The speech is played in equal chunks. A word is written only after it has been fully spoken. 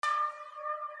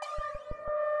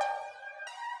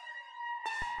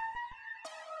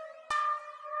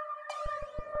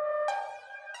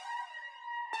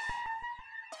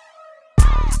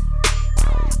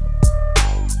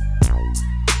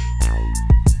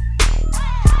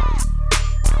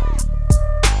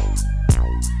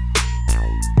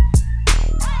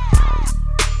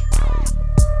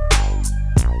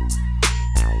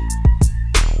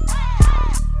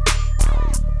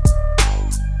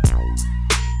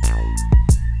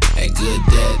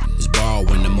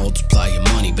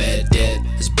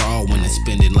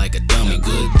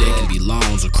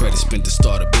credit spent to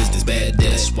start a business. Bad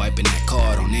debt, swiping that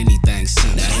card on anything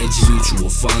simple. Now hedging mutual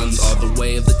funds are the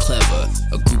way of the clever.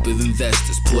 A group of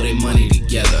investors put their money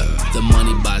together. The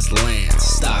money buys land,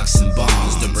 stocks, and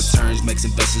bonds. The returns makes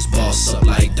investors boss up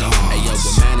like dons. Hey yo,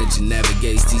 we're managing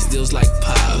navigates these deals like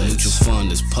pilots. A mutual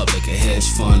fund is public, a hedge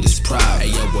fund is private. Hey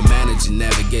yo, we're managing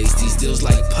navigates these deals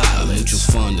like pilots. A mutual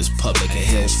fund is public, a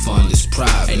hedge fund is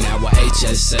private. And now our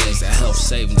HSA's a health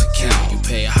savings account. You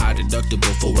pay a high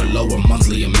deductible for a lower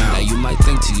monthly amount. Now you might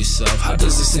think to yourself, how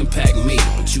does this impact me?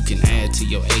 But you can add to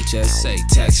your HSA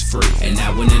tax free. And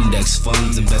now when index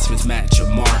funds investments match your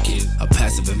market, a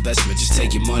passive investment, just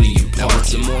take your money and park it. Now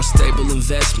it's a more stable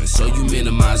investment, so you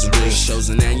minimize risk. Shows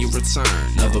an annual return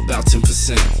of about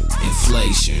 10%.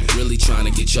 Inflation, really trying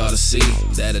to get y'all to see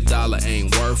that a dollar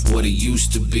ain't worth what it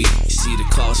used to be. You see the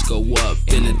cost go up,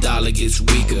 then the dollar gets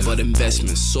weaker, but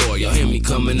investments soar. Y'all hear me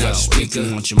coming out speaker. If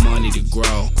you want your money to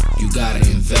grow, you gotta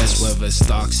invest. Whether it's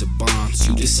stocks or bonds,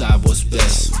 you decide what's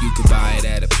best. You can buy it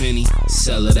at a penny,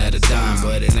 sell it at a dime,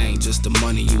 but it ain't just the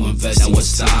money you invest. Now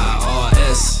what's the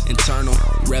IRS? Internal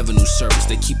Revenue Service.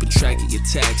 They keeping track of your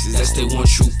taxes, that's their one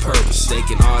true purpose. They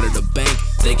can audit a bank,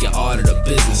 they can audit a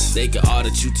business, they can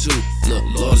audit you too. Look,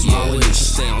 Lord is my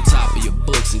witness. Stay on top of your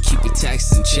books and keep your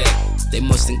taxes in check. They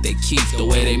must think they keep the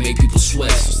way they make people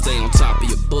sweat. So stay on top of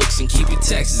your books and keep your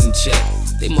taxes in check.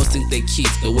 They must think they keep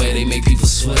the way they make people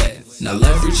sweat. Now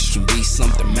leverage can be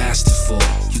something masterful.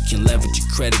 You can leverage your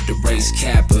credit to raise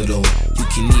capital. You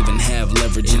can even have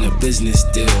leverage in a business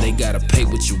deal. They gotta pay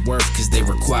what you're worth cause they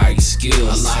require your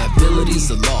skills. A liability's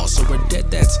a loss or a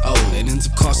debt that's owed. It ends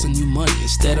up costing you money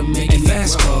instead of making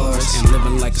fast cars and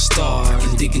living like a star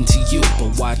and digging to you.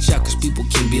 But watch out cause people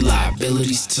can be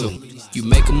liabilities too. You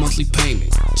make a monthly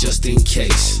payment just in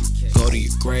case. Go to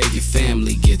your grave, your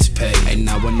family gets paid. And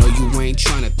now I know you ain't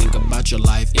trying to think about your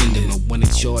life ending, but when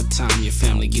it's your time, your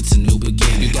family gets a new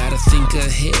beginning. You gotta think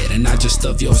ahead and not just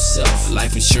of yourself.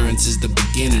 Life insurance is the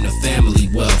beginning of family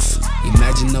wealth.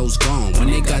 Imagine those gone when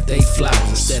they got their flowers.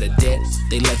 Instead of debt,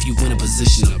 they left you in a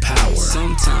position of power.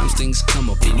 Sometimes things come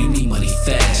up and you need money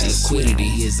fast.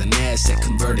 Liquidity is an asset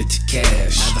converted to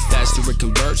cash. Now the faster it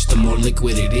converts, the more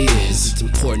liquid it is. It's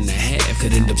important to have,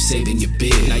 could end up saving your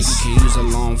biz. Now you can use a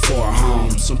loan for a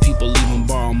home. Some people even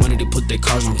borrow money to put their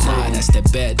cars on chrome. That's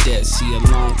that bad debt. See, a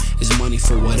loan is money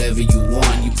for whatever you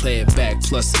want. You pay it back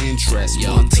plus interest,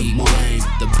 month to month.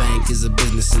 The bank is a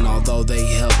business, and although they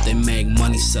help, they make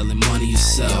money selling money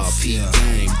yourself. Game.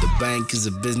 The bank is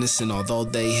a business, and although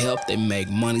they help, they make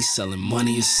money selling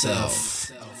money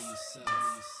yourself.